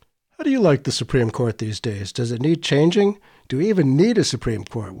How do you like the Supreme Court these days? Does it need changing? Do we even need a Supreme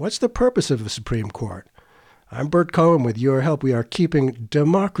Court? What's the purpose of a Supreme Court? I'm Bert Cohen. With your help, we are keeping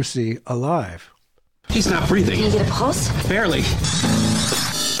democracy alive. He's not breathing. Can you get a pulse? Barely.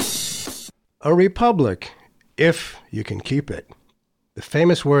 A republic, if you can keep it. The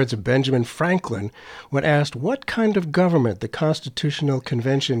famous words of Benjamin Franklin when asked what kind of government the Constitutional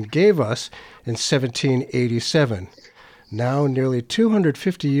Convention gave us in 1787. Now, nearly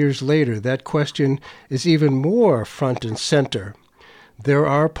 250 years later, that question is even more front and center. There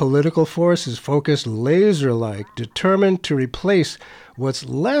are political forces focused laser-like, determined to replace what's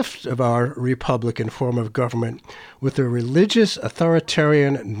left of our Republican form of government with a religious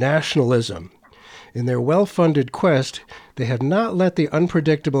authoritarian nationalism. In their well-funded quest, they have not let the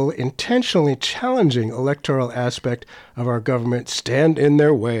unpredictable, intentionally challenging electoral aspect of our government stand in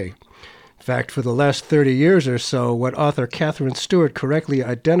their way. In fact, for the last 30 years or so, what author Catherine Stewart correctly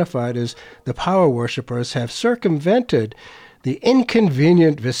identified as the power worshippers have circumvented the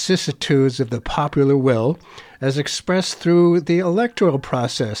inconvenient vicissitudes of the popular will as expressed through the electoral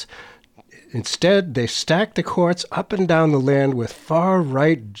process. Instead, they stack the courts up and down the land with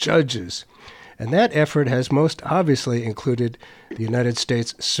far-right judges. And that effort has most obviously included the United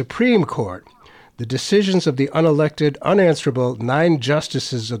States Supreme Court. The decisions of the unelected, unanswerable 9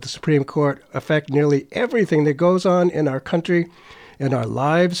 justices of the Supreme Court affect nearly everything that goes on in our country, in our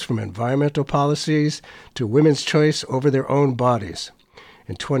lives, from environmental policies to women's choice over their own bodies.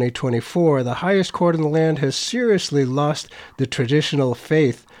 In 2024, the highest court in the land has seriously lost the traditional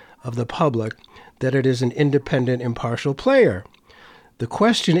faith of the public that it is an independent, impartial player. The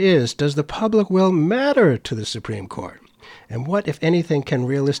question is, does the public will matter to the Supreme Court? And what, if anything, can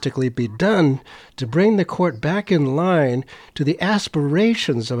realistically be done to bring the court back in line to the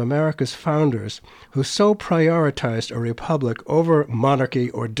aspirations of America's founders who so prioritized a republic over monarchy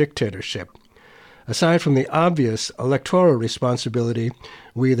or dictatorship? Aside from the obvious electoral responsibility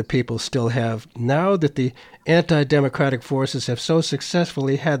we the people still have, now that the anti-democratic forces have so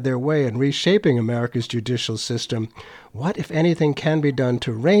successfully had their way in reshaping America's judicial system, what, if anything, can be done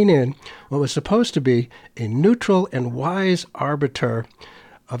to rein in what was supposed to be a neutral and wise arbiter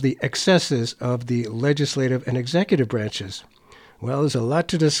of the excesses of the legislative and executive branches? Well, there's a lot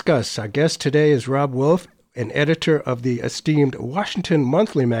to discuss. Our guest today is Rob Wolf, an editor of the esteemed Washington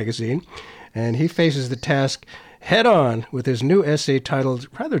Monthly magazine, and he faces the task head-on with his new essay titled,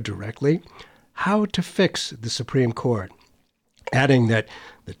 rather directly, How to Fix the Supreme Court, adding that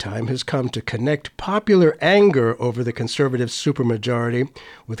the time has come to connect popular anger over the conservative supermajority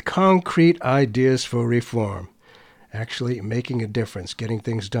with concrete ideas for reform. Actually making a difference, getting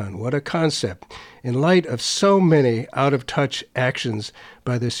things done. What a concept. In light of so many out-of-touch actions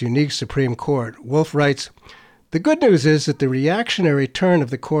by this unique Supreme Court, Wolf writes, "The good news is that the reactionary turn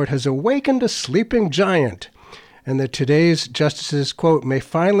of the court has awakened a sleeping giant, and that today's justices, quote, may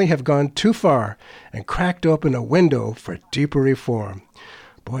finally have gone too far and cracked open a window for deeper reform."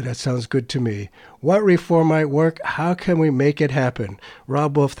 Boy, that sounds good to me. What reform might work? How can we make it happen?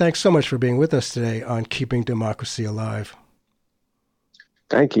 Rob Wolf, thanks so much for being with us today on Keeping Democracy Alive.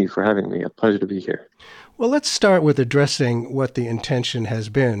 Thank you for having me. A pleasure to be here. Well, let's start with addressing what the intention has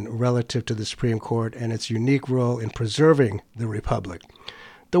been relative to the Supreme Court and its unique role in preserving the Republic.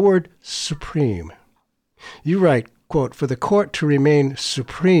 The word supreme. You write, quote, "For the court to remain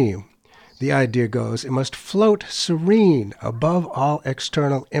supreme, the idea goes, it must float serene above all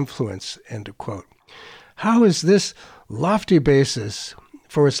external influence," end of quote. How has this lofty basis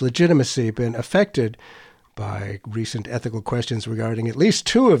for its legitimacy been affected by recent ethical questions regarding at least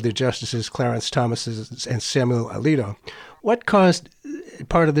 2 of the justices, Clarence Thomas and Samuel Alito?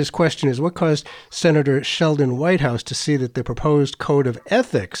 Part of this question is what caused Senator Sheldon Whitehouse to see that the proposed code of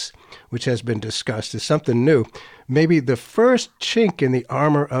ethics, which has been discussed, is something new, maybe the first chink in the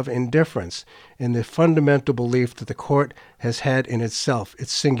armor of indifference, in the fundamental belief that the court has had in itself,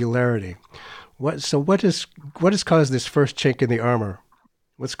 its singularity. What has caused this first chink in the armor?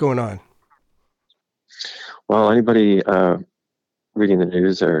 What's going on? Well, anybody reading the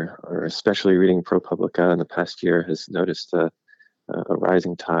news or especially reading ProPublica in the past year has noticed a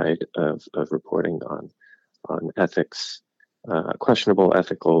rising tide of reporting on ethics, questionable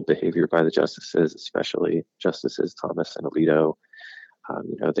ethical behavior by the justices, especially Justices Thomas and Alito.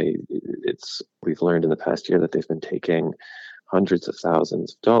 We've learned in the past year that they've been taking hundreds of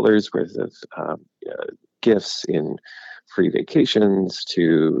thousands of dollars worth of gifts in free vacations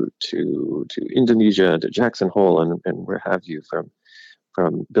to Indonesia, to Jackson Hole, and where have you,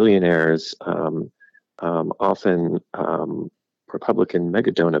 from billionaires, often Republican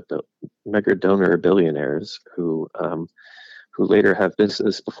mega donor billionaires who who later have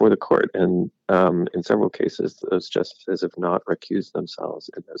business before the court. And in several cases, those justices have not recused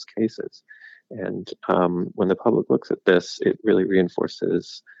themselves in those cases. And when the public looks at this, it really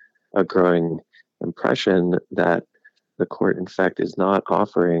reinforces a growing impression that the court, in fact, is not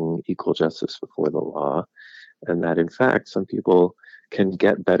offering equal justice before the law, and that, in fact, some people can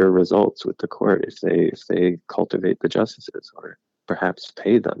get better results with the court if they cultivate the justices or perhaps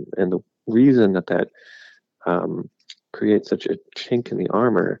pay them. And the reason that creates such a chink in the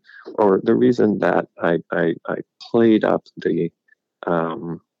armor, or the reason that I played up the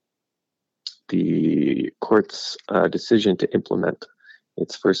court's decision to implement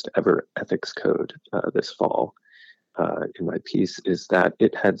its first ever ethics code this fall in my piece, is that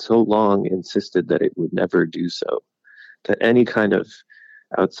it had so long insisted that it would never do so, that any kind of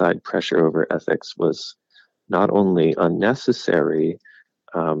outside pressure over ethics was not only unnecessary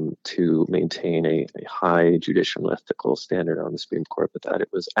to maintain a high judicial ethical standard on the Supreme Court, but that it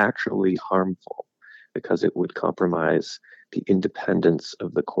was actually harmful because it would compromise the independence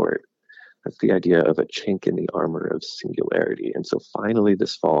of the court. That's the idea of a chink in the armor of singularity. And so finally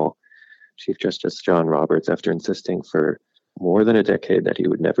this fall, Chief Justice John Roberts, after insisting for more than a decade that he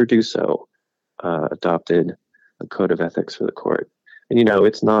would never do so, adopted a code of ethics for the court. And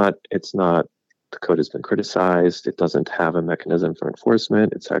it's not the code has been criticized. It doesn't have a mechanism for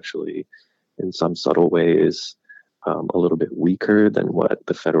enforcement. It's actually, in some subtle ways, a little bit weaker than what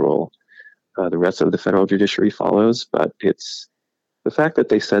the rest of the federal judiciary follows. But it's the fact that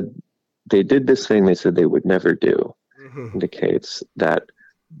they said they did this thing they said they would never do, indicates that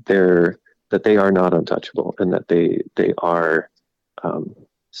they are not untouchable, and that they are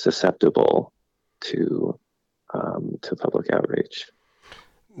susceptible to public outrage.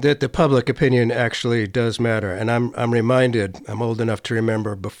 That the public opinion actually does matter. And I'm reminded, I'm old enough to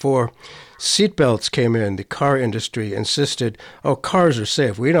remember, before seatbelts came in, the car industry insisted, cars are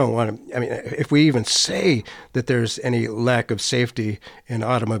safe. We don't want to, if we even say that there's any lack of safety in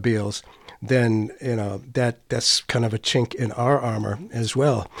automobiles, then, that's kind of a chink in our armor as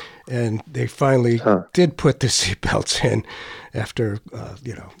well. And they finally did put the seatbelts in after, a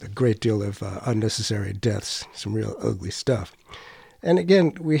great deal of unnecessary deaths, some real ugly stuff. And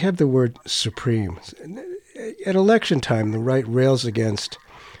again, we have the word supreme. At election time, the right rails against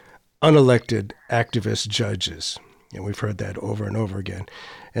unelected activist judges. And we've heard that over and over again.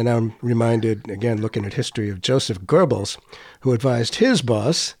 And I'm reminded, again, looking at history, of Joseph Goebbels, who advised his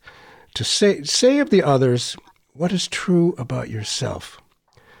boss to say of the others what is true about yourself.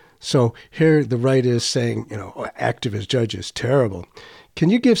 So here the right is saying, activist judges, terrible.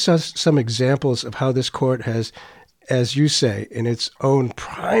 Can you give us some examples of how this court has, as you say, in its own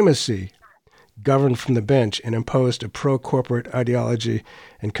primacy, governed from the bench and imposed a pro-corporate ideology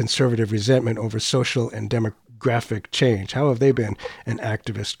and conservative resentment over social and demographic change? How have they been an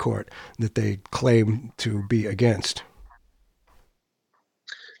activist court that they claim to be against?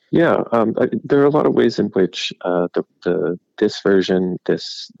 Yeah, there are a lot of ways in which this version,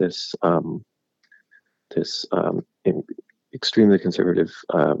 this extremely conservative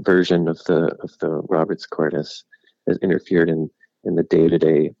version of the Roberts Court has interfered in the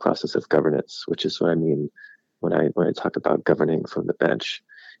day-to-day process of governance, which is what I mean when I talk about governing from the bench.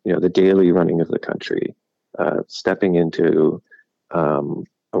 The daily running of the country, stepping into a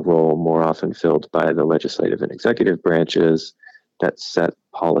role more often filled by the legislative and executive branches that set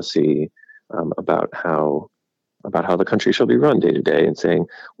policy about how the country shall be run day to day, and saying,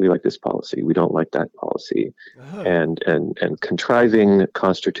 we like this policy, we don't like that policy, and contriving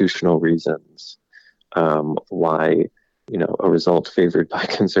constitutional reasons why a result favored by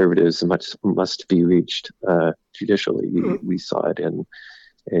conservatives must be reached judicially. We saw it in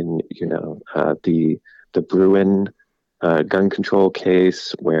the Bruen gun control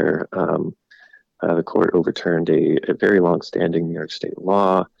case, where the court overturned a very long-standing New York State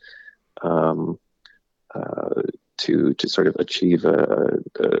law to sort of achieve a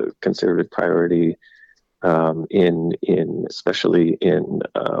conservative priority especially in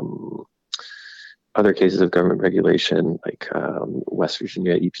other cases of government regulation, like West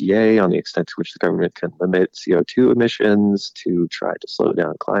Virginia EPA, on the extent to which the government can limit CO2 emissions to try to slow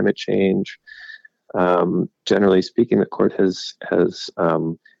down climate change. Generally speaking, the court has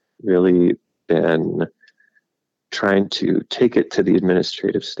really been trying to take it to the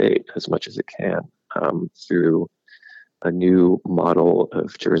administrative state as much as it can through a new model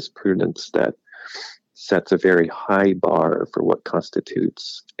of jurisprudence that sets a very high bar for what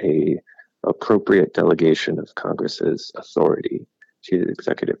constitutes a appropriate delegation of Congress's authority to the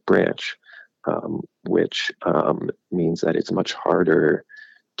executive branch, which means that it's much harder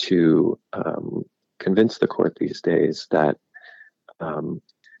to convince the court these days that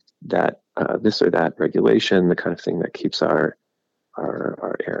that this or that regulation, the kind of thing that keeps our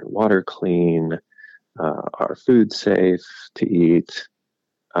air and water clean, our food safe to eat,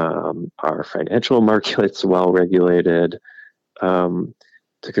 our financial markets well regulated,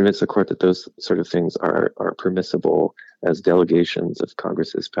 to convince the court that those sort of things are permissible as delegations of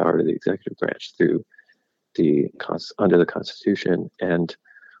Congress's power to the executive branch through under the Constitution. And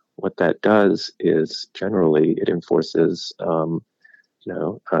what that does is generally it enforces,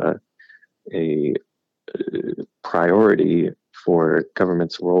 a priority for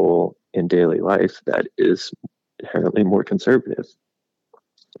government's role in daily life that is inherently more conservative,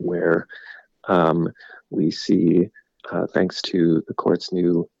 where we see, thanks to the court's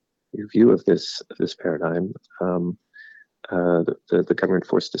new view of this paradigm, the government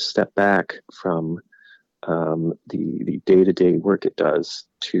forced to step back from the day-to-day work it does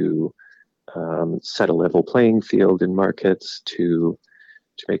to set a level playing field in markets, to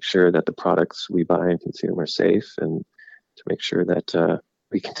make sure that the products we buy and consume are safe, and to make sure that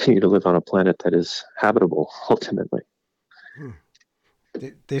we continue to live on a planet that is habitable, ultimately.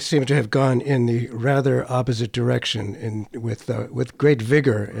 They seem to have gone in the rather opposite direction, with great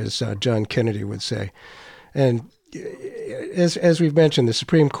vigor, as John Kennedy would say. And as we've mentioned, the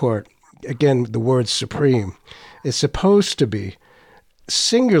Supreme Court, again, the word supreme, is supposed to be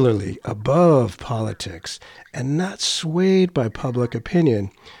singularly above politics and not swayed by public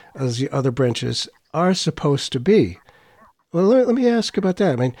opinion as the other branches are supposed to be. Well, let me ask about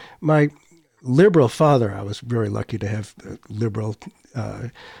that. I mean, my liberal father, I was very lucky to have a liberal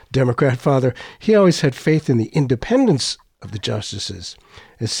Democrat father. He always had faith in the independence of the justices,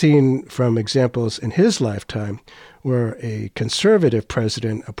 as seen from examples in his lifetime where a conservative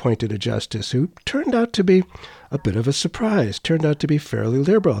president appointed a justice who turned out to be a bit of a surprise, turned out to be fairly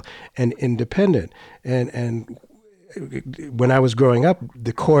liberal and independent. And when I was growing up,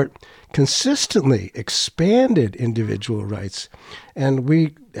 the court consistently expanded individual rights, and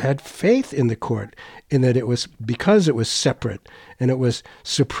we had faith in the court in that it was because it was separate and it was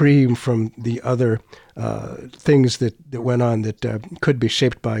supreme from the other things that went on that could be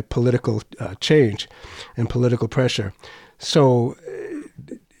shaped by political change and political pressure. So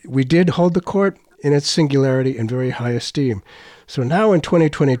we did hold the court in its singularity in very high esteem. So now in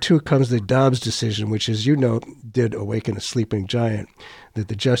 2022 comes the Dobbs decision, which, as you know, did awaken a sleeping giant, that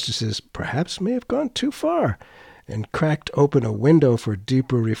the justices perhaps may have gone too far and cracked open a window for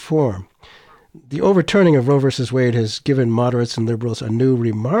deeper reform. The overturning of Roe v. Wade has given moderates and liberals a new,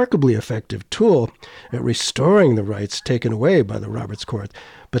 remarkably effective tool at restoring the rights taken away by the Roberts Court.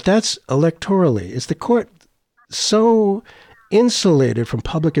 But that's electorally. Is the court so insulated from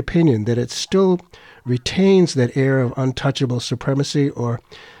public opinion that it still retains that air of untouchable supremacy? Or,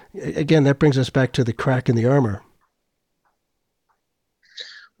 again, that brings us back to the crack in the armor.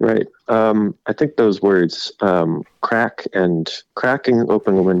 Right. I think those words, cracking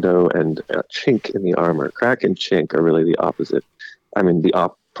open a window and chink in the armor, crack and chink are really the opposite. I mean, the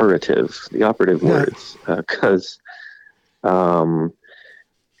operative words, because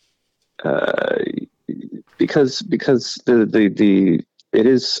it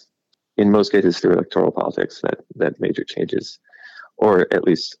is in most cases through electoral politics that major changes, or at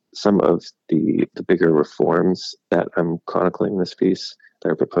least some of the bigger reforms that I'm chronicling in this piece that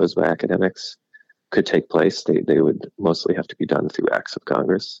are proposed by academics could take place. They would mostly have to be done through acts of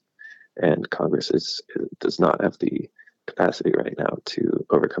Congress, and Congress does not have the capacity right now to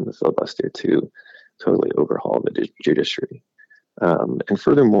overcome the filibuster to totally overhaul the judiciary. And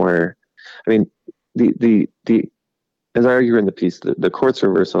furthermore, I mean, the as I argue in the piece, the court's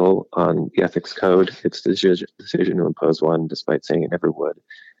reversal on the ethics code, its decision to impose one, despite saying it never would,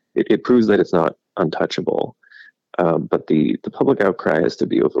 it proves that it's not untouchable. But the public outcry has to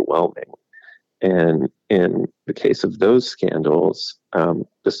be overwhelming. And in the case of those scandals,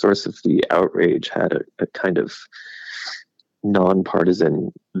 the source of the outrage had a kind of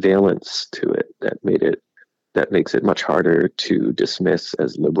nonpartisan valence to it that makes it much harder to dismiss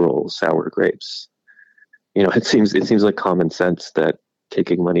as liberal sour grapes. You know, it seems like common sense that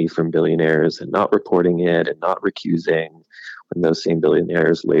taking money from billionaires and not reporting it and not recusing when those same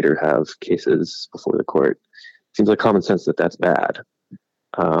billionaires later have cases before the court, it seems like common sense that that's bad.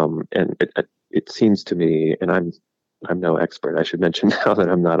 And it seems to me, and I'm no expert. I should mention now that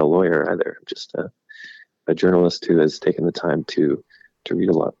I'm not a lawyer either. I'm just a journalist who has taken the time to read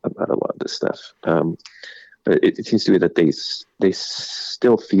a lot about a lot of this stuff. But it seems to me that they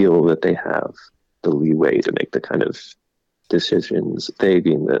still feel that they have the leeway to make the kind of decisions, they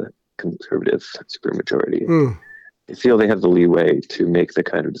being the conservative supermajority, they feel they have the leeway to make the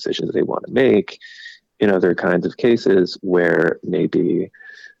kind of decisions they want to make in other kinds of cases where maybe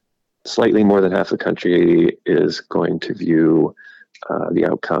slightly more than half the country is going to view the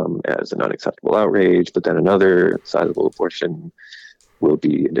outcome as an unacceptable outrage, but then another sizable portion will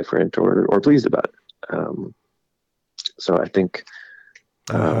be indifferent or pleased about it. So I think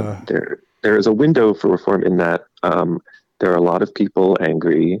there is a window for reform in that there are a lot of people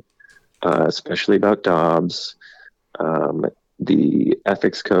angry, especially about Dobbs. The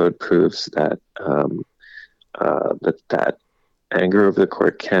ethics code proves that that anger over the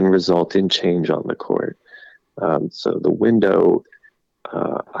court can result in change on the court. So the window,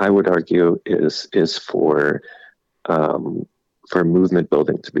 I would argue, is for movement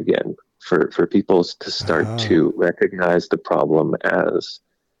building to begin, for people to start to recognize the problem as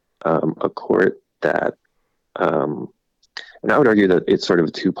a court that, and I would argue that it's sort of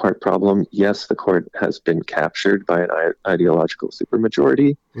a two-part problem. Yes, the court has been captured by an ideological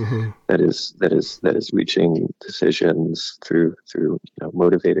supermajority that is reaching decisions through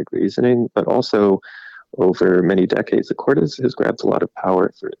motivated reasoning, but also over many decades, the court has grabbed a lot of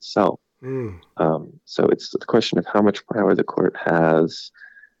power for itself. So it's the question of how much power the court has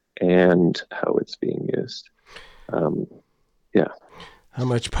and how it's being used. How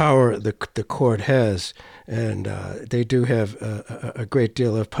much power the court has, and they do have a great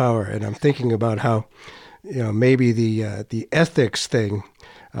deal of power. And I'm thinking about how, maybe the ethics thing,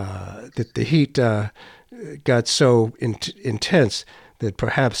 that the heat got so intense that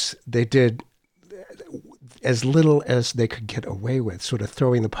perhaps they did as little as they could get away with, sort of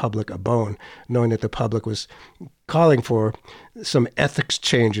throwing the public a bone, knowing that the public was calling for some ethics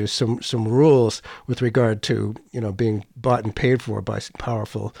changes, some rules with regard to, being bought and paid for by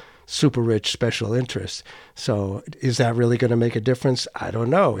powerful, super rich special interests. So is that really going to make a difference? I don't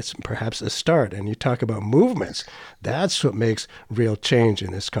know. It's perhaps a start. And you talk about movements. That's what makes real change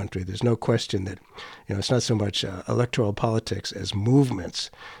in this country. There's no question that, it's not so much electoral politics as movements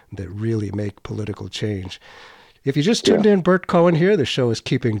that really make political change. If you just tuned in, Bert Cohen here. The show is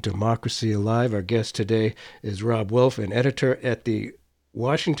Keeping Democracy Alive. Our guest today is Rob Wolf, an editor at the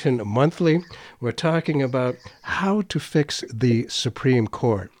Washington Monthly. We're talking about how to fix the Supreme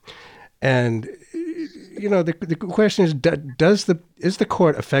Court. And, the question is, is the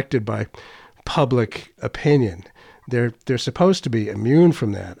court affected by public opinion? They're supposed to be immune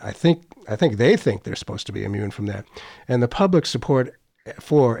from that. I think they think they're supposed to be immune from that. And the public support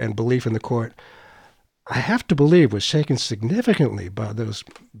for and belief in the court, I have to believe, was shaken significantly by those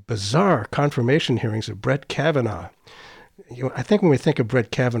bizarre confirmation hearings of Brett Kavanaugh. I think when we think of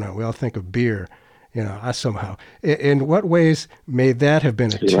Brett Kavanaugh, we all think of beer. I somehow. In what ways may that have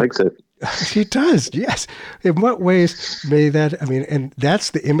been? He likes it. He does, yes. In what ways may that? And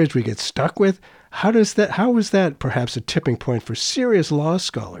that's the image we get stuck with. How was that perhaps a tipping point for serious law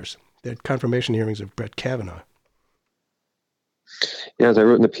scholars? The confirmation hearings of Brett Kavanaugh. Yeah, as I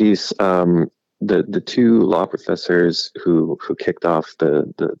wrote in the piece, the two law professors who kicked off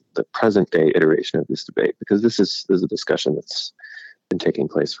the present day iteration of this debate, because this is a discussion that's been taking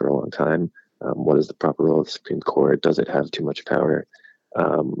place for a long time. What is the proper role of the Supreme Court? Does it have too much power?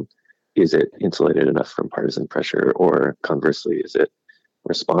 Is it insulated enough from partisan pressure, or conversely, is it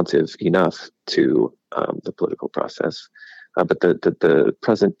responsive enough to the political process? But the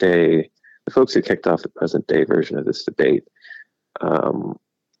present day, the folks who kicked off the present day version of this debate,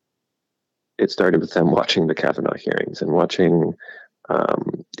 it started with them watching the Kavanaugh hearings and watching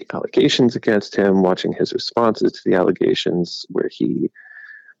the allegations against him, watching his responses to the allegations, where he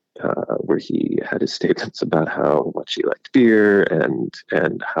had his statements about how much he liked beer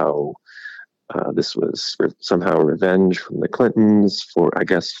and how this was somehow revenge from the Clintons for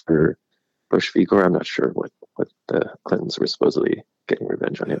Bush v. Gore. I'm not sure what the Clintons were supposedly getting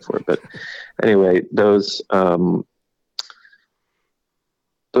revenge on him for, but anyway, those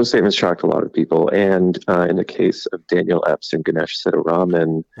statements shocked a lot of people. And in the case of Daniel Epps and Ganesh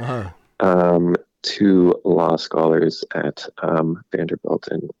Sitaraman, two law scholars at Vanderbilt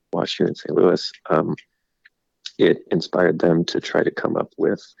in Washington, St. Louis, it inspired them to try to come up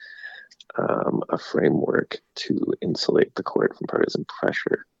with a framework to insulate the court from partisan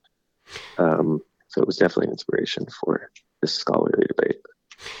pressure. So it was definitely an inspiration for this scholarly debate.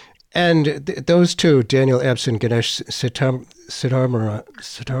 And those two, Daniel Epps and Ganesh Sitaraman,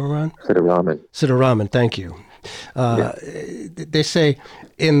 thank you. They say,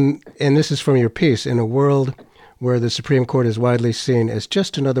 and this is from your piece, in a world where the Supreme Court is widely seen as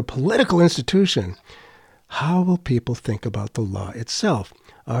just another political institution, how will people think about the law itself?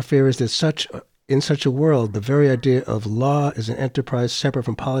 Our fear is that in such a world, the very idea of law as an enterprise separate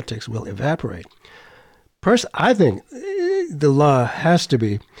from politics will evaporate. I think the law has to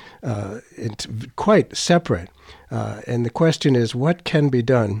be quite separate. And the question is, what can be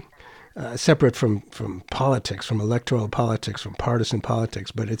done separate from politics, from electoral politics, from partisan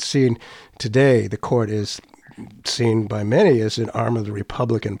politics? But it's seen today, the court is seen by many as an arm of the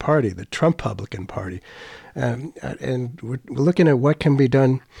Republican Party, the Trump-Publican Party. And we're looking at what can be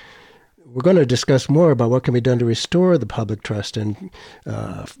done. We're going to discuss more about what can be done to restore the public trust. And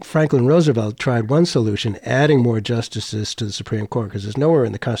Franklin Roosevelt tried one solution, adding more justices to the Supreme Court, because there's nowhere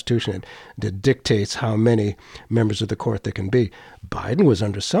in the Constitution that dictates how many members of the court there can be. Biden was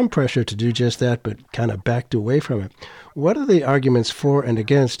under some pressure to do just that, but kind of backed away from it. What are the arguments for and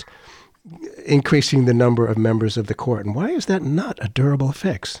against increasing the number of members of the court, and why is that not a durable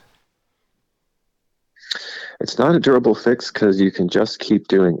fix? It's not a durable fix because you can just keep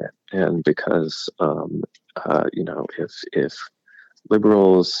doing it, and because if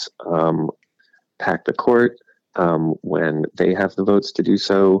liberals pack the court when they have the votes to do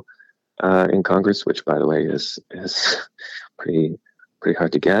so in Congress, which by the way is pretty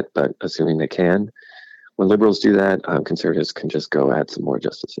hard to get, but assuming they can. When liberals do that, conservatives can just go add some more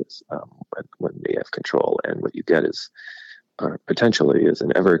justices when they have control. And what you get is potentially is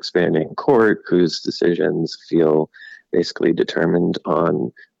an ever-expanding court whose decisions feel basically determined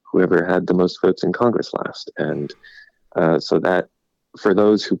on whoever had the most votes in Congress last. And so that for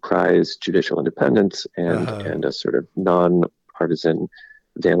those who prize judicial independence and a sort of non-partisan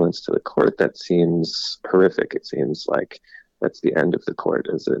valence to the court, that seems horrific. It seems like that's the end of the court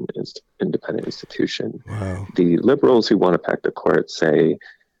as an independent institution. Wow. The liberals who want to pack the court say,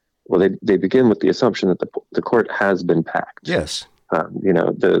 well, they begin with the assumption that the court has been packed. Yes.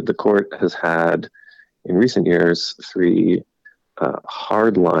 The court has had, in recent years, 3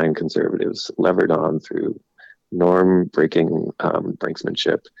 hardline conservatives levered on through norm-breaking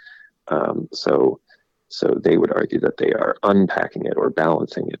brinksmanship. So they would argue that they are unpacking it or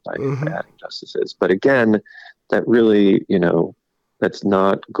balancing it by adding justices. But again, that really, that's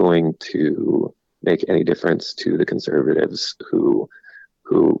not going to make any difference to the conservatives who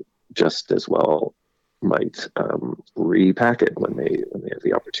just as well might repack it when they have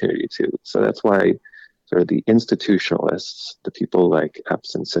the opportunity to. So that's why sort of the institutionalists, the people like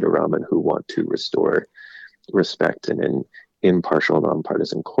Epps and Sitaraman who want to restore respect in an impartial,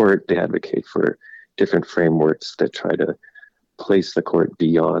 nonpartisan court, they advocate for different frameworks that try to place the court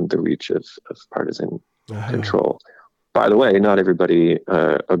beyond the reach of partisan control. By the way, not everybody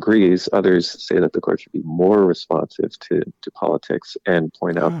agrees. Others say that the court should be more responsive to politics and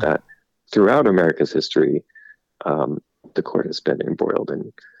point out that throughout America's history, the court has been embroiled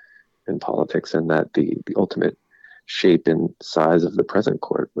in politics, and that the ultimate shape and size of the present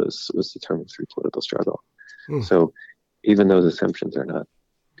court was determined through political struggle. So even those assumptions are not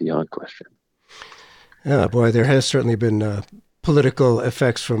beyond question. Yeah, boy, there has certainly been political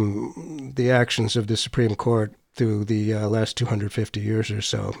effects from the actions of the Supreme Court through the last 250 years or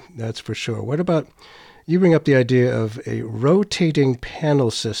so. That's for sure. What about, you bring up the idea of a rotating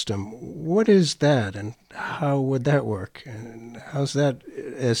panel system. What is that, and how would that work? And how's that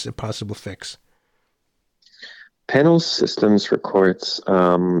as a possible fix? Panel systems for courts,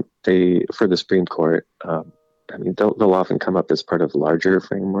 for the Supreme Court, they'll often come up as part of larger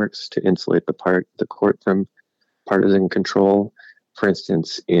frameworks to insulate the court from partisan control. For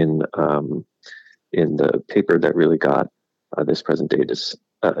instance, in the paper that really got this present day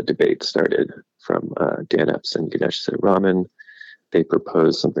debate started from Dan Epps and Ganesh Sitaraman, they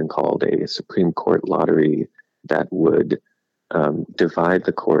proposed something called a Supreme Court lottery that would divide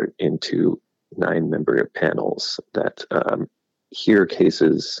the court into 9-member panels that hear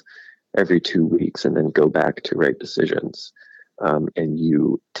cases every 2 weeks and then go back to write decisions. And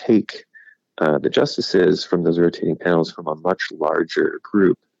you take the justices from those rotating panels from a much larger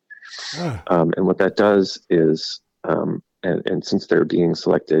group. And what that does is, and since they're being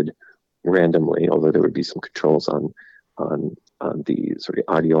selected randomly, although there would be some controls on the sort of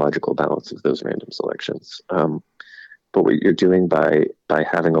ideological balance of those random selections, but what you're doing by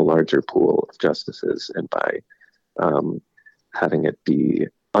having a larger pool of justices and by having it be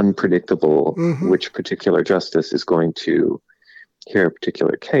unpredictable which particular justice is going to hear a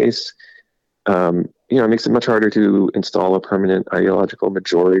particular case, it makes it much harder to install a permanent ideological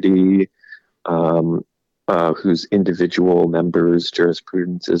majority whose individual members'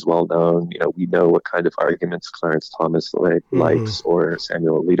 jurisprudence is well known. We know what kind of arguments Clarence Thomas likes or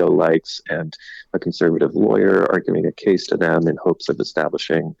Samuel Alito likes, and a conservative lawyer arguing a case to them in hopes of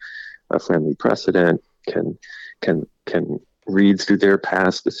establishing a friendly precedent can read through their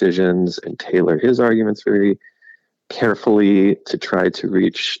past decisions and tailor his arguments very carefully to try to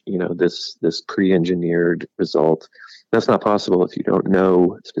reach, this pre-engineered result. that's not possible if you don't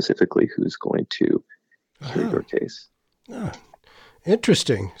know specifically who's going to hear Uh-huh. your case. Ah,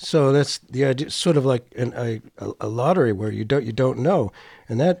 interesting. So that's the idea, sort of like a lottery where you don't know,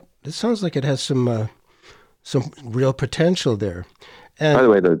 and that it sounds like it has some real potential there. By And the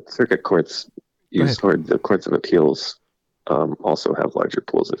way, the circuit courts go ahead. or the courts of appeals also have larger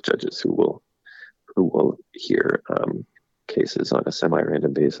pools of judges who will hear cases on a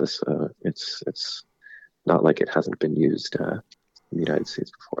semi-random basis. It's not like it hasn't been used in the United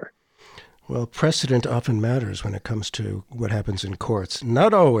States before. Well, precedent often matters when it comes to what happens in courts.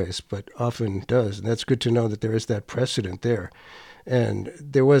 Not always, but often does. And that's good to know that there is that precedent there. And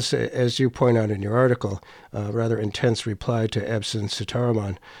there was, as you point out in your article, a rather intense reply to Ebsen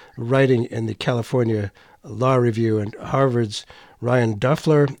Sitaraman, writing in the California Law Review, and Harvard's Ryan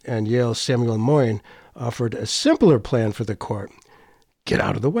Duffler and Yale's Samuel Moyn offered a simpler plan for the court. Get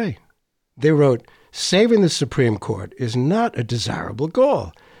out of the way. They wrote, saving the Supreme Court is not a desirable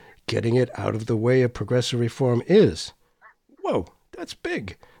goal. Getting it out of the way of progressive reform is. Whoa, that's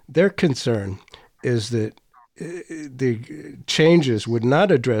big. Their concern is that the changes would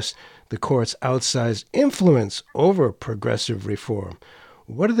not address the court's outsized influence over progressive reform.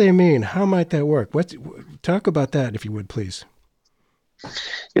 What do they mean? How might that work? Talk about that, if you would, please.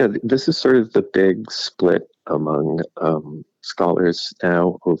 Yeah, this is sort of the big split among scholars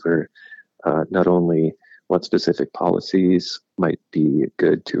now over not only what specific policies might be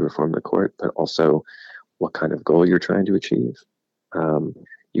good to reform the court, but also what kind of goal you're trying to achieve.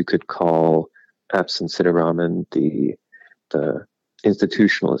 You could call Epps and Sitaraman the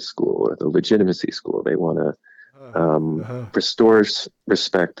institutionalist school or the legitimacy school. They want to restore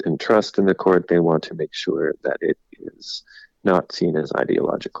respect and trust in the court. They want to make sure that it is not seen as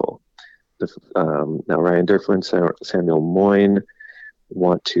ideological. Now, Ryan Duffler and Samuel Moyn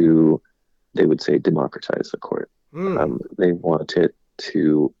want to, they would say, democratize the court. They want it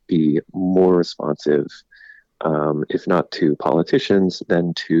to be more responsive, if not to politicians,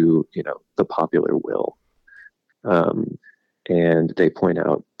 then to the popular will. And they point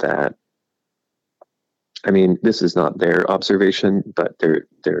out that, I mean, this is not their observation, but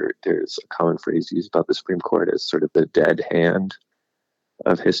there's a common phrase used about the Supreme Court as sort of the dead hand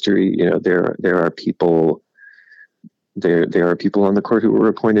of history. There are people. There are people on the court who were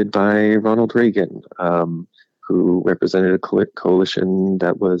appointed by Ronald Reagan, who represented a coalition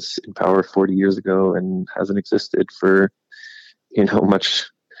that was in power 40 years ago and hasn't existed for too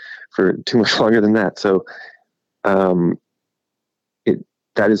much longer than that. So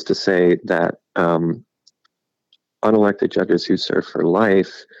that is to say that unelected judges who serve for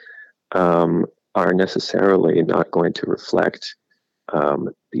life are necessarily not going to reflect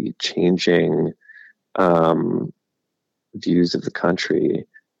the changing views of the country,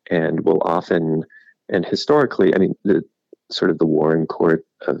 and will often, and historically, I mean, the Warren Court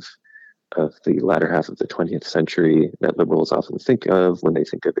of the latter half of the 20th century that liberals often think of when they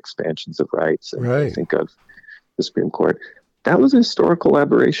think of expansions of rights and Right. they think of the Supreme Court, that was a historical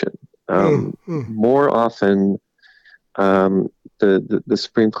aberration. More often, the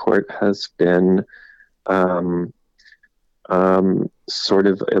Supreme Court has been sort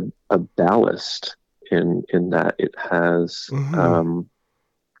of a ballast in that it has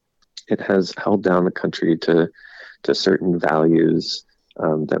held down the country to certain values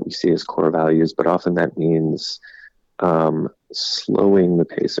that we see as core values, but often that means slowing the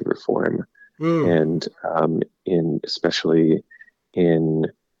pace of reform, and especially in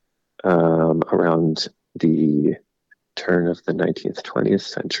around the turn of the 19th, 20th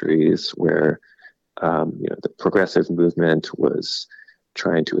centuries, where the progressive movement was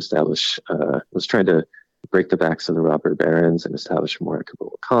trying to break the backs of the robber barons and establish a more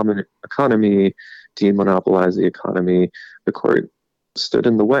equitable economy, demonopolize the economy. The court stood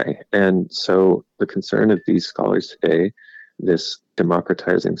in the way. And so the concern of these scholars today, this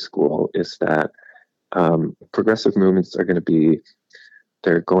democratizing school, is that progressive movements are going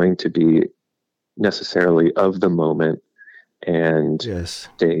to be necessarily of the moment, and Yes.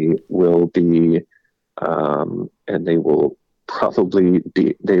 they will be, and they will probably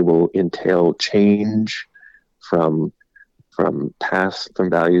they will entail change from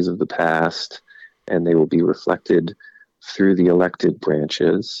values of the past, and they will be reflected through the elected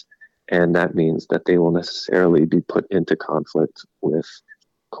branches, and that means that they will necessarily be put into conflict with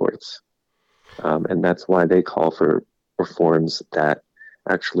courts, and that's why they call for reforms that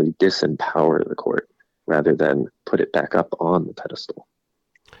actually disempower the court rather than put it back up on the pedestal.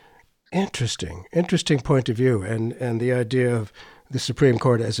 Interesting point of view, and the idea of the Supreme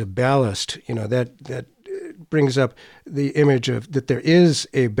Court as a ballast. That brings up the image of that there is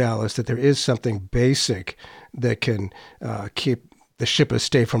a ballast, that there is something basic that can keep the ship of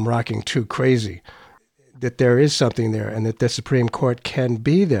state from rocking too crazy. That there is something there, and that the Supreme Court can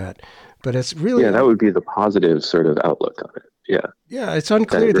be that. But it's really that would be the positive sort of outlook on it. Yeah, it's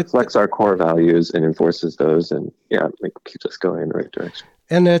unclear that it reflects our core values and enforces those, and it keeps us going in the right direction.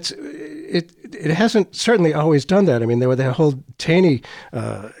 And it hasn't certainly always done that. I mean, there was the whole Taney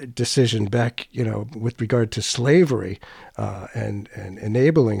decision back, with regard to slavery and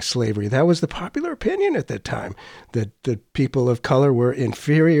enabling slavery. That was the popular opinion at that time, that people of color were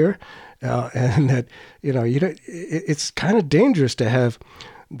inferior, and that it's kind of dangerous to have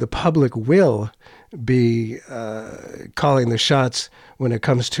the public will be calling the shots when it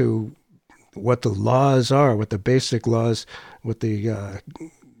comes to what the laws are, what the basic laws, what the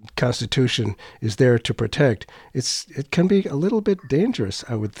Constitution is there to protect. It can be a little bit dangerous,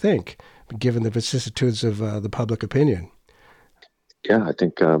 I would think, given the vicissitudes of the public opinion. Yeah, I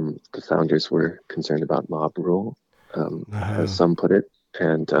think the founders were concerned about mob rule, as some put it,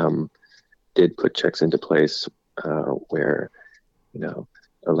 and did put checks into place where,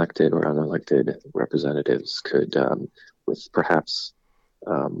 elected or unelected representatives could, with perhaps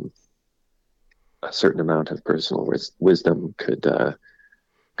a certain amount of personal wisdom, could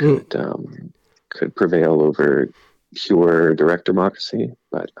prevail over pure direct democracy.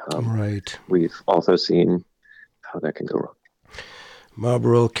 But right, we've also seen how that can go wrong. Mob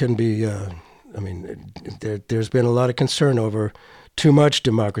rule can be. There's been a lot of concern over too much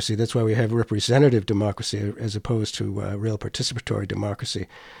democracy. That's why we have representative democracy as opposed to real participatory democracy.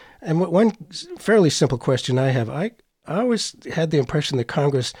 And one fairly simple question I have, I always had the impression that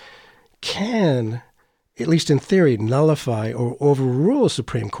Congress can, at least in theory, nullify or overrule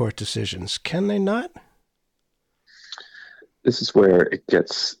Supreme Court decisions. Can they not? This is where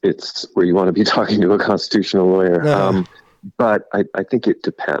it's where you want to be talking to a constitutional lawyer. But I think it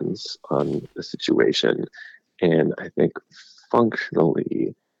depends on the situation. And I think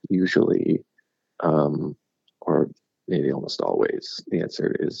functionally, usually, or maybe almost always, the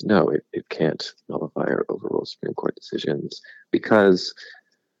answer is no, it can't nullify or overrule Supreme Court decisions because,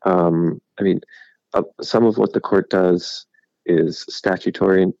 some of what the court does is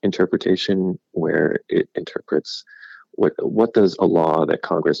statutory interpretation, where it interprets what does a law that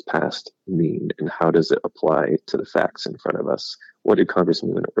Congress passed mean, and how does it apply to the facts in front of us? What did Congress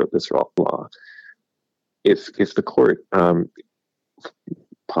mean when it wrote this law? If the court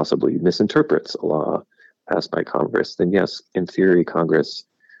possibly misinterprets a law passed by Congress, then yes, in theory, Congress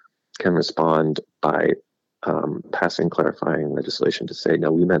can respond by passing clarifying legislation to say,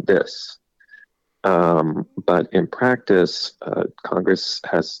 no, we meant this. But in practice, Congress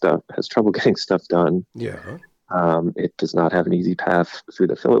has trouble getting stuff done. Yeah. It does not have an easy path through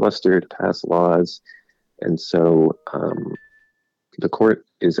the filibuster to pass laws. And so the court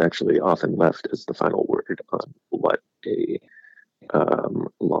is actually often left as the final word on what a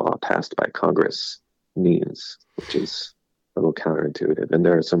law passed by Congress means, which is a little counterintuitive. And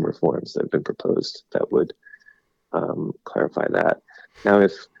there are some reforms that have been proposed that would clarify that. Now,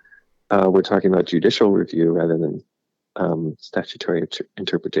 if we're talking about judicial review rather than statutory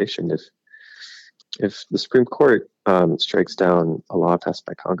interpretation, if the Supreme Court strikes down a law passed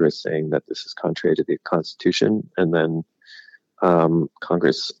by Congress saying that this is contrary to the Constitution, and then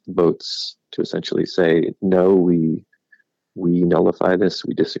Congress votes to essentially say, no, we nullify this,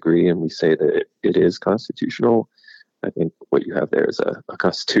 we disagree, and we say that it is constitutional, I think what you have there is a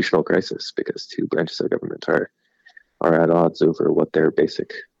constitutional crisis, because two branches of government are at odds over what their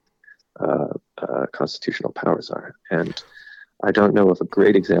basic constitutional powers are. And I don't know of a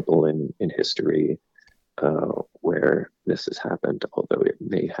great example in history where this has happened, although it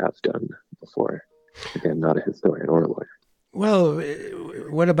may have done before. Again, not a historian or a lawyer. Well,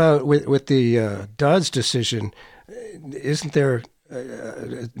 what about with the Dodds decision? Isn't there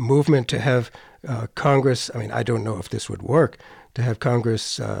a movement to have Congress, I don't know if this would work, to have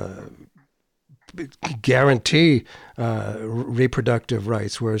Congress guarantee reproductive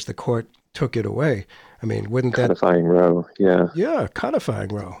rights, whereas the court took it away? Wouldn't that... Codifying Roe, yeah. Yeah, codifying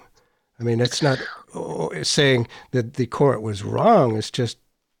Roe. It's not saying that the court was wrong, it's just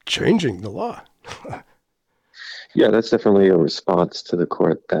changing the law. Yeah, that's definitely a response to the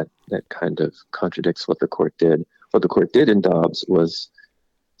court that kind of contradicts what the court did. What the court did in Dobbs was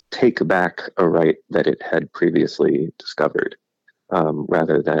take back a right that it had previously discovered,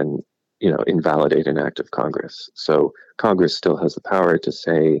 rather than, invalidate an act of Congress. So Congress still has the power to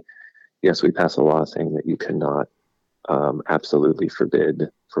say, yes, we pass a law saying that you cannot absolutely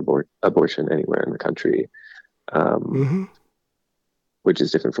forbid abortion anywhere in the country, which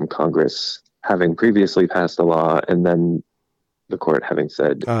is different from Congress having previously passed a law and then the court having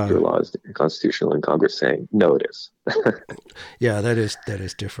said your law is unconstitutional and Congress saying, no, it is. Yeah, that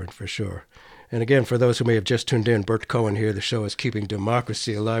is different for sure. And again, for those who may have just tuned in, Bert Cohen here. The show is Keeping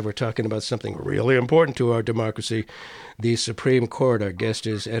Democracy Alive. We're talking about something really important to our democracy, the Supreme Court. Our guest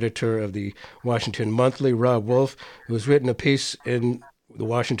is editor of the Washington Monthly, Rob Wolf, who has written a piece in the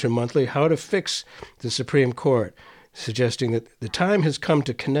Washington Monthly, How to Fix the Supreme Court, suggesting that the time has come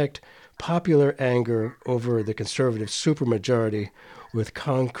to connect popular anger over the conservative supermajority with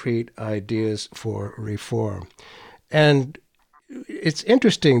concrete ideas for reform. And it's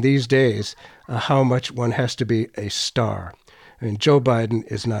interesting these days how much one has to be a star. I mean, Joe Biden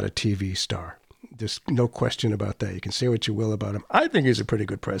is not a TV star. There's no question about that. You can say what you will about him. I think he's a pretty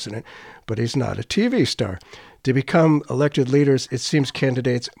good president, but he's not a TV star. To become elected leaders, it seems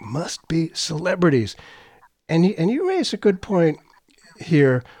candidates must be celebrities. And you raise a good point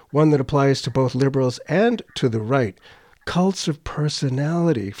here, one that applies to both liberals and to the right. Cults of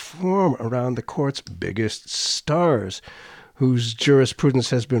personality form around the court's biggest stars, whose jurisprudence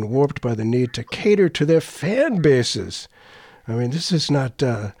has been warped by the need to cater to their fan bases. I mean, this is not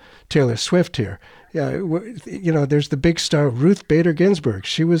Taylor Swift here. Yeah, there's the big star Ruth Bader Ginsburg.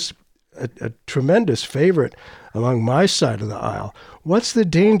 She was a tremendous favorite along my side of the aisle. What's the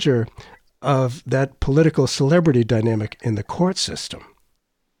danger of that political celebrity dynamic in the court system?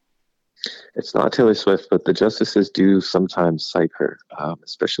 It's not Taylor Swift, but the justices do sometimes cite her,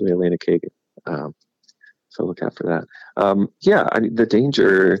 especially Elena Kagan. So look out for that. I mean, the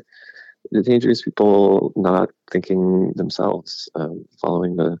danger is people not thinking themselves,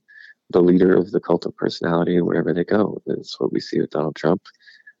 following the leader of the cult of personality wherever they go. That's what we see with Donald Trump.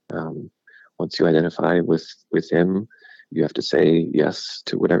 Once you identify with him, you have to say yes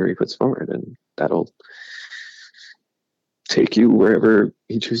to whatever he puts forward, and that'll take you wherever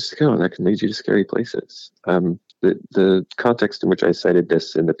he chooses to go, and that can lead you to scary places. The context in which I cited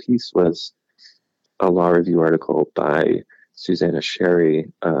this in the piece was a law review article by Susanna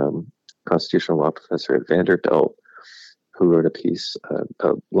Sherry, constitutional law professor at Vanderbilt, who wrote a piece,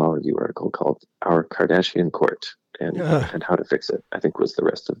 a law review article called Our Kardashian Court and How to Fix It, I think was the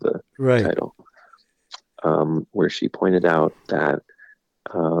rest of the title, where she pointed out that,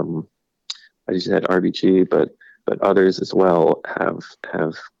 as you said, RBG, but others as well have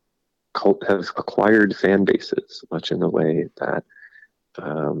acquired fan bases, much in the way that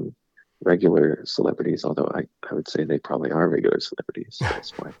regular celebrities, although I would say they probably are regular celebrities at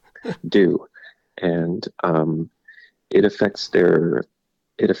this point, do. And it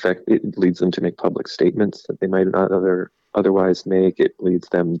leads them to make public statements that they might not otherwise make. It leads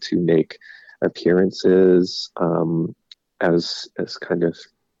them to make appearances as kind of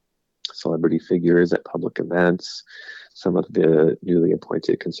celebrity figures at public events. Some of the newly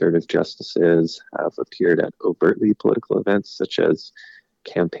appointed conservative justices have appeared at overtly political events, such as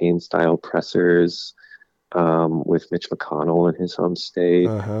campaign-style pressers with Mitch McConnell in his home state,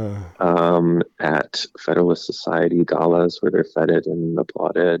 at Federalist Society galas where they're feted and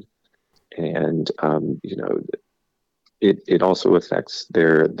applauded. And, it also affects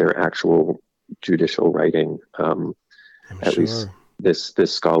their actual judicial writing. At least this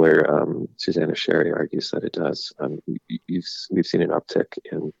scholar, Susanna Sherry, argues that it does. We've seen an uptick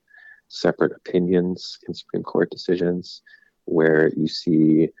in separate opinions in Supreme Court decisions where you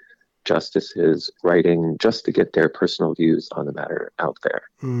see justices writing just to get their personal views on the matter out there.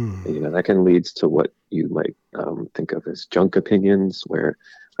 And, that can lead to what you might think of as junk opinions, where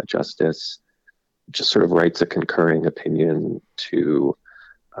a justice just sort of writes a concurring opinion to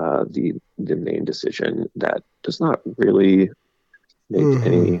the main decision that does not really make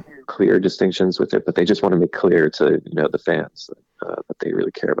any clear distinctions with it, but they just want to make clear to the fans that they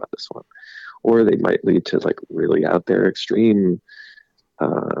really care about this one. Or they might lead to like really out there extreme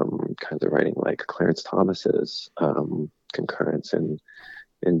kinds of writing, like Clarence Thomas's concurrence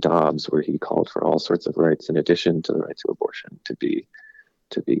in Dobbs, where he called for all sorts of rights in addition to the right to abortion to be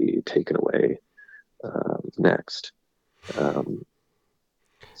taken away next.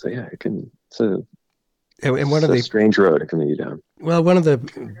 So yeah, it's a strange road it can lead you down. Well, one of the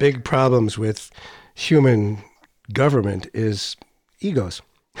big problems with human government is egos.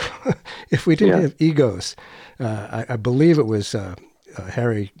 If we didn't have egos, I believe it was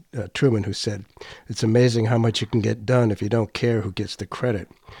Harry Truman who said, it's amazing how much you can get done if you don't care who gets the credit.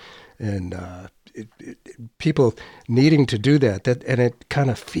 And people needing to do that, and it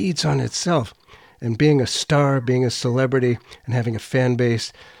kind of feeds on itself. And being a star, being a celebrity, and having a fan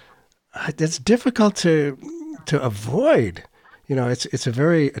base, that's difficult to avoid. It's a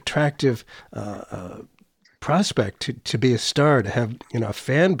very attractive prospect to be a star, to have a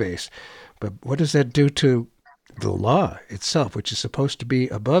fan base. But what does that do to the law itself, which is supposed to be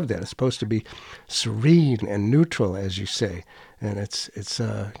above that. It's supposed to be serene and neutral, as you say. And it's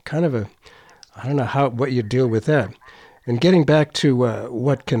kind of a, I don't know what you deal with that. And getting back to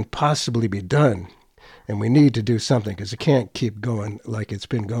what can possibly be done, and we need to do something because it can't keep going like it's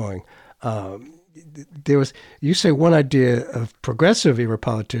been going. You say one idea of progressive era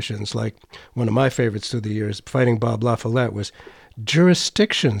politicians, like one of my favorites through the years, Fighting Bob La Follette, was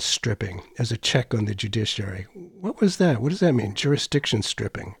jurisdiction stripping as a check on the judiciary. What was that? What does that mean, jurisdiction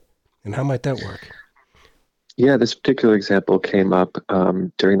stripping? And how might that work? Yeah, this particular example came up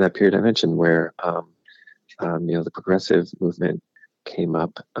during that period I mentioned where the progressive movement came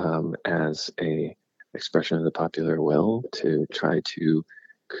up as a expression of the popular will to try to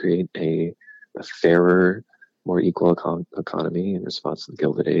create a fairer, more equal economy in response to the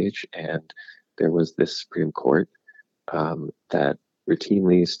Gilded Age. And there was this Supreme Court that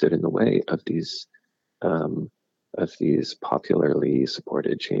routinely stood in the way of these popularly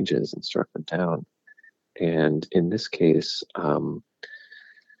supported changes and struck them down. And in this case,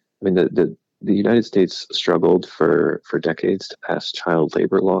 the United States struggled for decades to pass child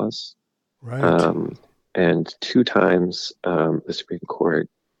labor laws. Right. And two times the Supreme Court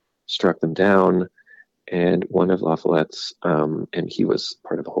struck them down. And one of La Follette's, and he was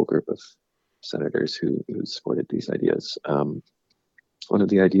part of a whole group of senators who supported these ideas. One of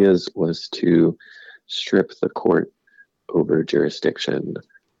the ideas was to strip the court over jurisdiction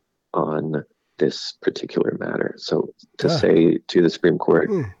on this particular matter. So to say to the Supreme Court,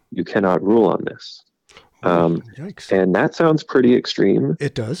 you cannot rule on this. And that sounds pretty extreme.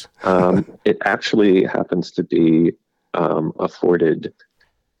 It does. It actually happens to be afforded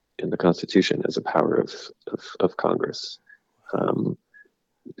in the Constitution as a power of Congress.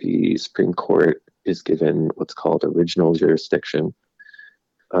 The Supreme Court is given what's called original jurisdiction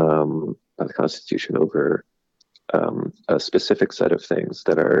by the Constitution over a specific set of things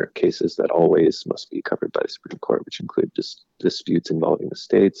that are cases that always must be covered by the Supreme Court, which include just disputes involving the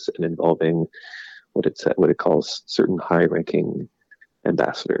states and involving what it calls certain high-ranking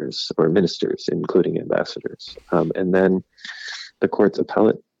ambassadors or ministers, including ambassadors. And then the court's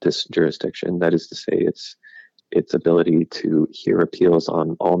appellate this jurisdiction, that is to say, its ability to hear appeals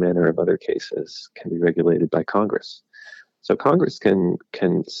on all manner of other cases, can be regulated by Congress. So Congress can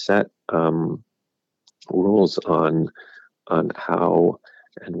set rules on how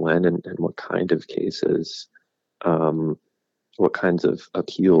and when and what kind of cases, what kinds of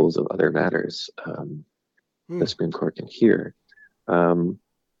appeals of other matters the Supreme Court can hear. And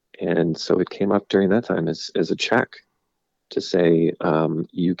so it came up during that time as a check to say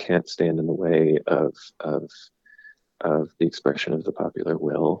you can't stand in the way of the expression of the popular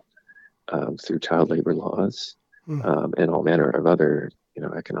will through child labor laws and all manner of other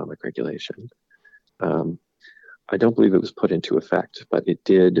economic regulation. I don't believe it was put into effect, but it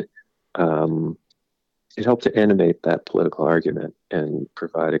did. It helped to animate that political argument and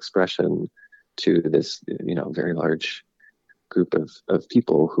provide expression to this, very large group of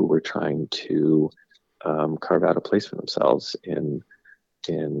people who were trying to carve out a place for themselves in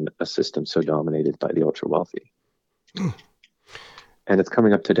a system so dominated by the ultra wealthy. And it's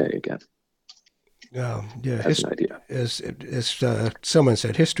coming up today again. Yeah, as an idea. As someone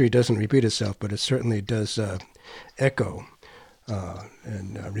said, history doesn't repeat itself, but it certainly does echo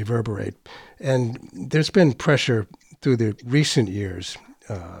and reverberate. And there's been pressure through the recent years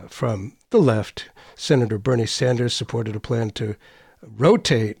from the left. Senator Bernie Sanders supported a plan to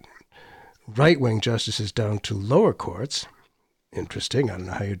rotate right-wing justices down to lower courts. Interesting. I don't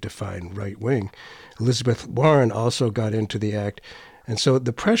know how you define right-wing. Elizabeth Warren also got into the act. And so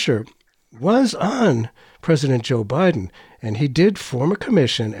the pressure was on President Joe Biden, and he did form a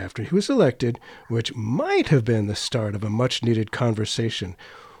commission after he was elected, which might have been the start of a much-needed conversation.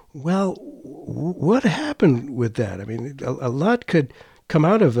 Well, what happened with that? I mean, a lot could come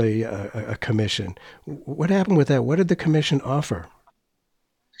out of a commission. What happened with that? What did the commission offer?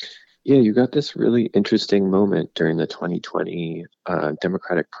 Yeah, you got this really interesting moment during the 2020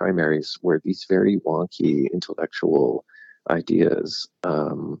 Democratic primaries where these very wonky intellectual ideas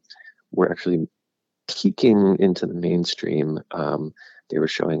were actually peeking into the mainstream. They were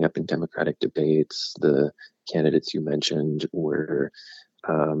showing up in Democratic debates. The candidates you mentioned were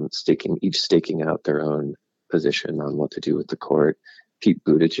staking out their own position on what to do with the court. Pete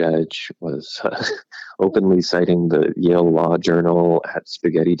Buttigieg was openly citing the Yale Law Journal at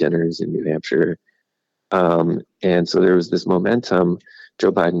spaghetti dinners in New Hampshire. And so there was this momentum.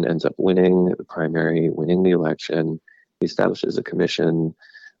 Joe Biden ends up winning the primary, winning the election. He establishes a commission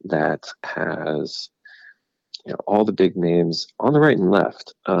that has all the big names on the right and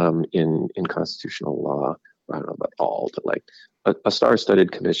left in constitutional law, I don't know about all, but like a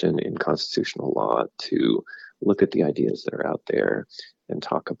star-studded commission in constitutional law to look at the ideas that are out there and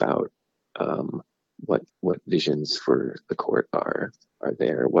talk about what visions for the court are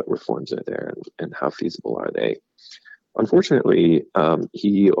there, what reforms are there, and how feasible are they. Unfortunately,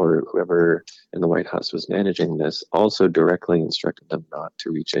 he or whoever in the White House was managing this also directly instructed them not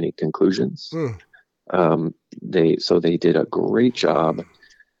to reach any conclusions. They did a great job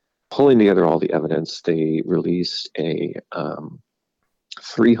pulling together all the evidence. They released a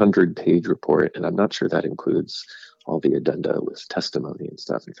 300-page report, and I'm not sure that includes all the addenda with testimony and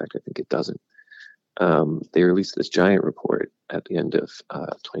stuff. In fact, I think it doesn't. They released this giant report at the end of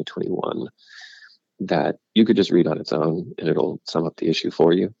 2021 that you could just read on its own, and it'll sum up the issue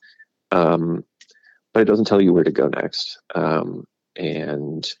for you. But it doesn't tell you where to go next.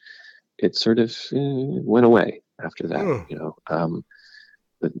 And it sort of went away after that.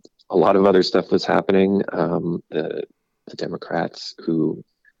 A lot of other stuff was happening. The Democrats who,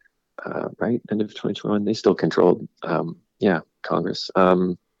 end of 2021, they still controlled, Congress,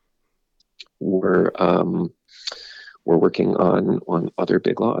 were working on other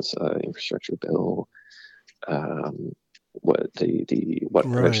big laws, infrastructure bill, what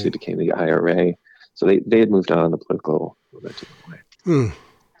eventually became the IRA. So they had moved on the political momentum away.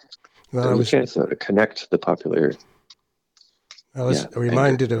 Well, there was a chance to connect the popular. I was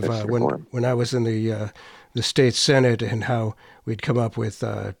reminded of when I was in the state Senate and how we'd come up with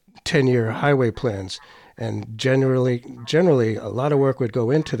 10-year highway plans, and generally a lot of work would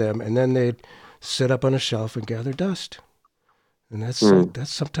go into them, and then they'd sit up on a shelf and gather dust. And that's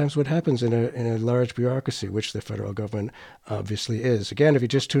sometimes what happens in a large bureaucracy, which the federal government obviously is. Again, if you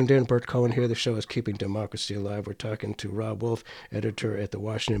just tuned in, Bert Cohen here. The show is Keeping Democracy Alive. We're talking to Rob Wolf, editor at the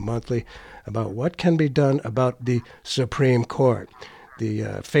Washington Monthly, about what can be done about the Supreme Court.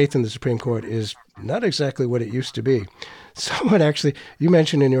 The faith in the Supreme Court is not exactly what it used to be. Someone actually, you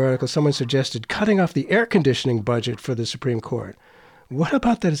mentioned in your article, someone suggested cutting off the air conditioning budget for the Supreme Court. What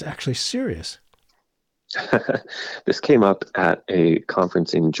about that is actually serious? This came up at a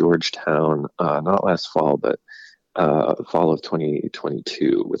conference in Georgetown, not last fall, but fall of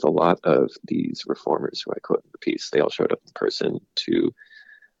 2022, with a lot of these reformers who I quote in the piece. They all showed up in person to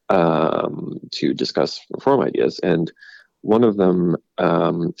discuss reform ideas, and one of them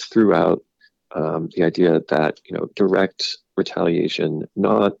threw out the idea that direct retaliation,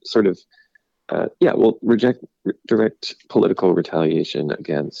 not sort of reject direct political retaliation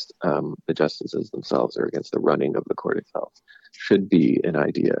against the justices themselves or against the running of the court itself should be an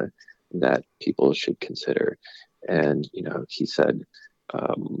idea that people should consider. And, he said,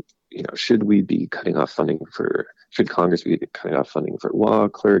 should Congress be cutting off funding for law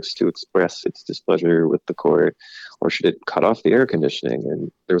clerks to express its displeasure with the court, or should it cut off the air conditioning?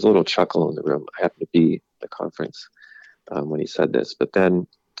 And there was a little chuckle in the room. I happened to be at the conference when he said this, but then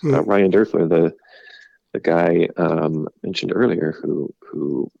Ryan Derfler, the guy mentioned earlier, who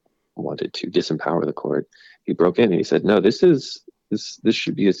wanted to disempower the court, he broke in and he said, "No, this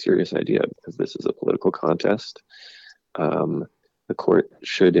should be a serious idea because this is a political contest. The court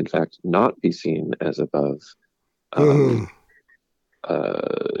should, in fact, not be seen as above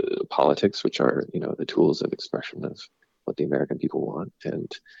politics, which are the tools of expression of what the American people want,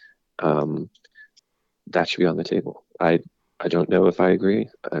 and that should be on the table." I don't know if I agree.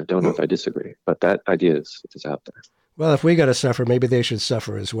 I don't know if I disagree, but that idea is out there. Well, if we got to suffer, maybe they should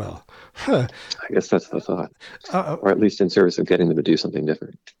suffer as well. I guess that's the thought, or at least in service of getting them to do something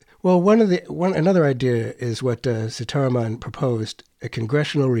different. Well, another idea is what Sitaraman proposed: a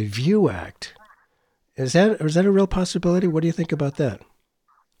Congressional Review Act. Is that a real possibility? What do you think about that?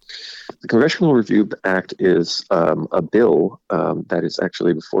 The Congressional Review Act is a bill that is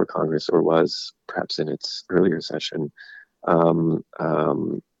actually before Congress, or was perhaps in its earlier session.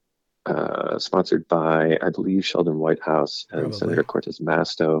 Sponsored by, I believe, Sheldon Whitehouse and Probably. Senator Cortez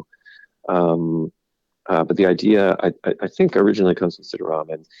Masto. But the idea, I think, originally comes from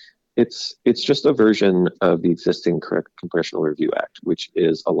Sitaraman. It's just a version of the existing Congressional Review Act, which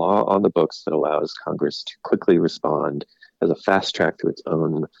is a law on the books that allows Congress to quickly respond as a fast track to its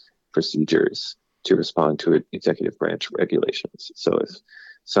own procedures to respond to executive branch regulations. So if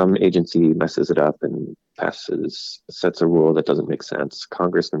some agency messes it up and sets a rule that doesn't make sense,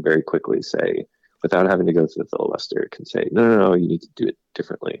 Congress can very quickly say, without having to go through the filibuster, can say, no, you need to do it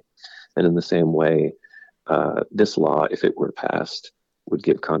differently. And in the same way, this law, if it were passed, would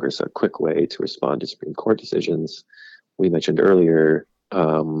give Congress a quick way to respond to Supreme Court decisions. We mentioned earlier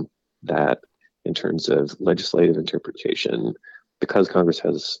that in terms of legislative interpretation, because Congress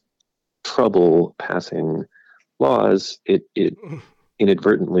has trouble passing laws, it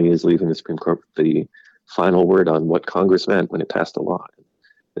inadvertently is leaving the Supreme Court with the final word on what Congress meant when it passed a law.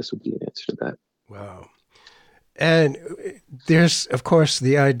 This would be an answer to that. Wow. And there's, of course,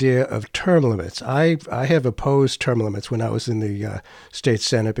 the idea of term limits. I have opposed term limits when I was in the state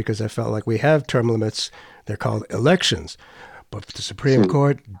Senate because I felt like we have term limits. They're called elections. But the Supreme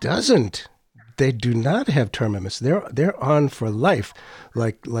Court doesn't. They do not have term limits. They're on for life,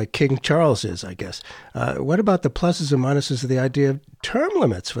 like King Charles is, I guess. What about the pluses and minuses of the idea of term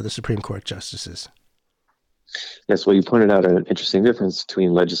limits for the Supreme Court justices? Yes, well, you pointed out an interesting difference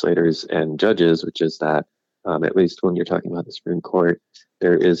between legislators and judges, which is that at least when you're talking about the Supreme Court,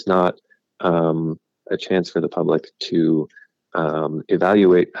 there is not a chance for the public to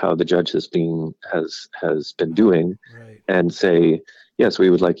evaluate how the judge has been doing, right, and say, yes, we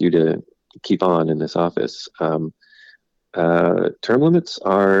would like you to keep on in this office. Term limits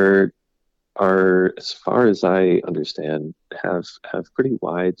are, as far as I understand, have pretty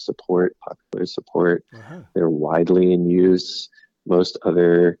wide support, popular support. Uh-huh. They're widely in use. Most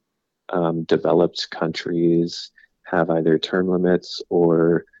other developed countries have either term limits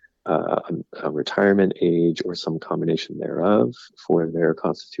or a retirement age or some combination thereof for their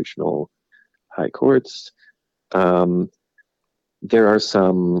constitutional high courts. There are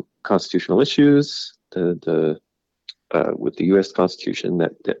some constitutional issues with the U.S. Constitution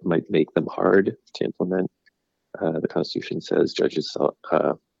that might make them hard to implement. The Constitution says judges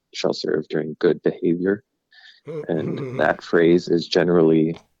shall serve during good behavior, and that phrase is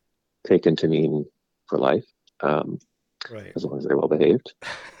generally taken to mean for life, right, as long as they're well behaved.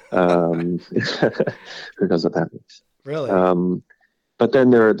 Who knows what that means? Really? But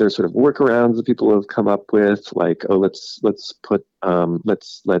then there's sort of workarounds that people have come up with, like, let's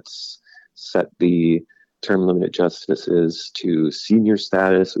set the term limited justices to senior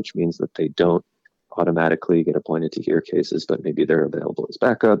status, which means that they don't automatically get appointed to hear cases, but maybe they're available as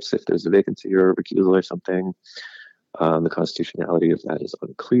backups if there's a vacancy or a recusal or something. The constitutionality of that is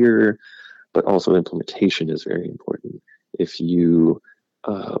unclear, but also implementation is very important. If you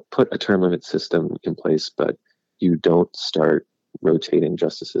put a term limit system in place, but you don't start rotating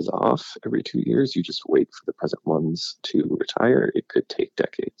justices off every 2 years, you just wait for the present ones to retire, it could take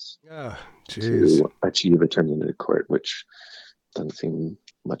decades to achieve a term limited court, which doesn't seem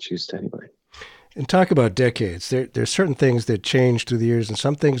much use to anybody. And talk about decades. There's certain things that change through the years and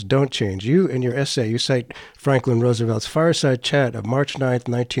some things don't change. You, in your essay, you cite Franklin Roosevelt's fireside chat of March 9th,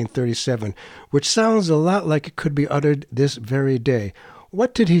 1937, which sounds a lot like it could be uttered this very day.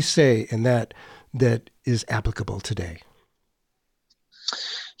 What did he say in that is applicable today?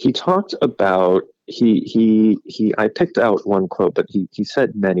 He talked about, I picked out one quote, but he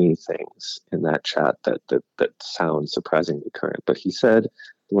said many things in that chat that sound surprisingly current. But he said,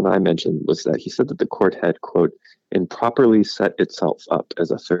 the one I mentioned was that he said that the court had, quote, improperly set itself up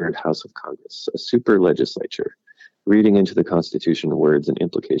as a third house of Congress, a super legislature, reading into the Constitution words and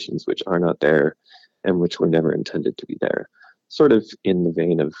implications which are not there and which were never intended to be there. Sort of in the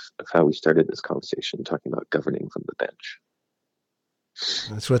vein of how we started this conversation, talking about governing from the bench.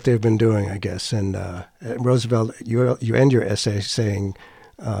 That's what they've been doing, I guess. And Roosevelt, you end your essay saying,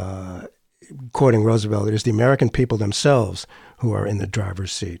 quoting Roosevelt, it is the American people themselves who are in the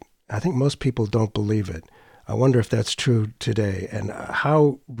driver's seat. I think most people don't believe it. I wonder if that's true today, and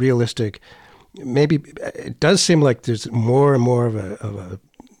how realistic. Maybe it does seem like there's more and more of a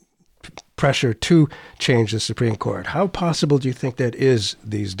pressure to change the Supreme Court. How possible do you think that is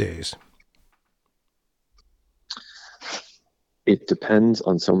these days? It depends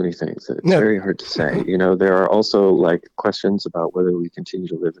on so many things. It's very hard to say. There are also questions about whether we continue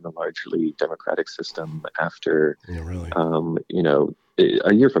to live in a largely democratic system after, a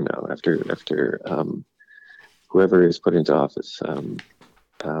year from now, after whoever is put into office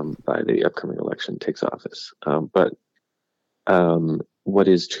by the upcoming election takes office. But what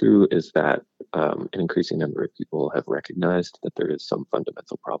is true is that an increasing number of people have recognized that there is some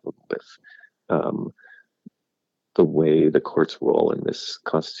fundamental problem with the way the court's role in this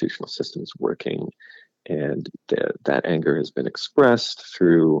constitutional system is working, and that anger has been expressed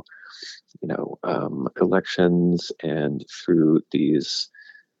through, elections and through these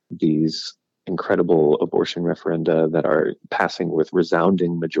incredible abortion referenda that are passing with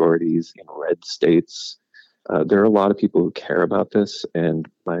resounding majorities in red states. There are a lot of people who care about this, and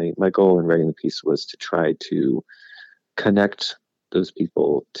my goal in writing the piece was to try to connect those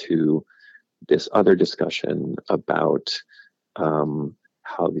people to this other discussion about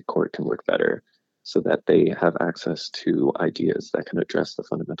how the court can work better so that they have access to ideas that can address the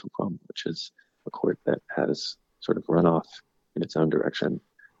fundamental problem, which is a court that has sort of run off in its own direction.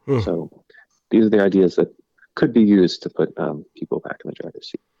 So these are the ideas that could be used to put people back in the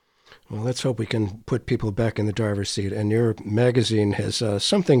driver's seat. Well, let's hope we can put people back in the driver's seat. And your magazine has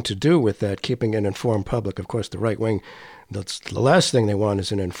something to do with that, keeping an informed public. Of course, the right wing, that's the last thing they want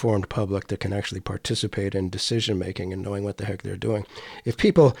is an informed public that can actually participate in decision-making and knowing what the heck they're doing. If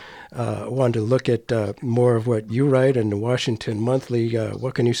people want to look at more of what you write in the Washington Monthly,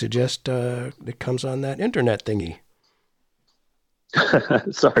 what can you suggest that comes on that internet thingy?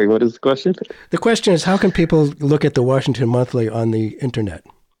 Sorry, what is the question? The question is, how can people look at the Washington Monthly on the internet?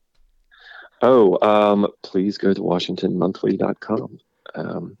 Please go to WashingtonMonthly.com.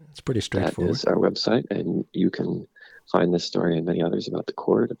 It's pretty straightforward. That is our website, and you can find this story and many others about the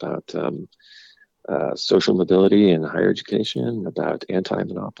court, about social mobility and higher education, about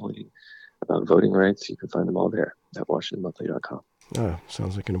anti-monopoly, about voting rights. You can find them all there at WashingtonMonthly.com. Oh,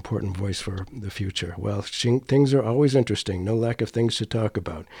 sounds like an important voice for the future. Well, things are always interesting. No lack of things to talk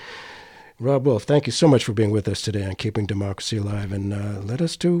about. Rob Wolf, thank you so much for being with us today on Keeping Democracy Alive, and let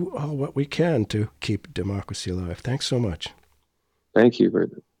us do all what we can to keep democracy alive. Thanks so much. Thank you,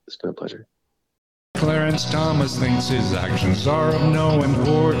 Bert. It's been a pleasure. Clarence Thomas thinks his actions are of no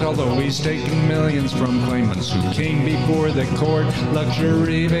import, although he's taken millions from claimants who came before the court.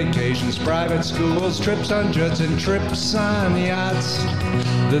 Luxury vacations, private schools, trips on jets and trips on yachts.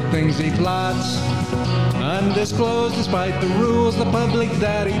 The things he plots, undisclosed despite the rules. The public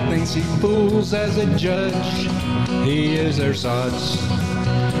that he thinks he fools as a judge, he is their sods.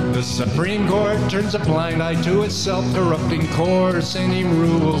 The Supreme Court turns a blind eye to its self-corrupting course. Any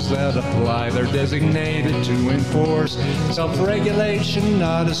rules that apply, they're designated to enforce. Self-regulation,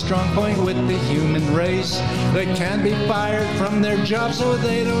 not a strong point with the human race. They can be fired from their jobs, so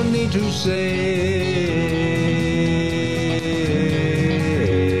they don't need to save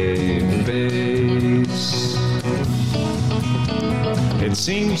face. It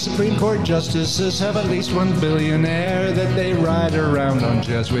seems Supreme Court justices have at least one billionaire that they ride around on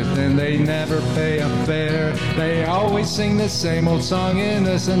jets with, and they never pay a fare. They always sing the same old song,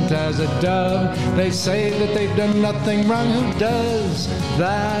 innocent as a dove. They say that they've done nothing wrong. Who does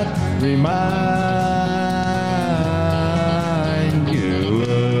that remind you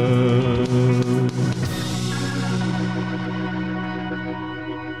of?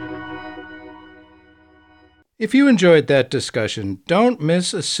 If you enjoyed that discussion, don't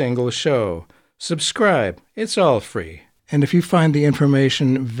miss a single show. Subscribe. It's all free. And if you find the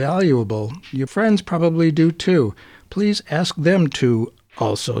information valuable, your friends probably do too. Please ask them to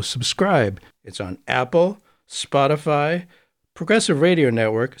also subscribe. It's on Apple, Spotify, Progressive Radio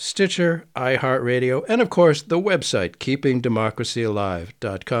Network, Stitcher, iHeartRadio, and of course the website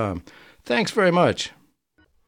keepingdemocracyalive.com. Thanks very much.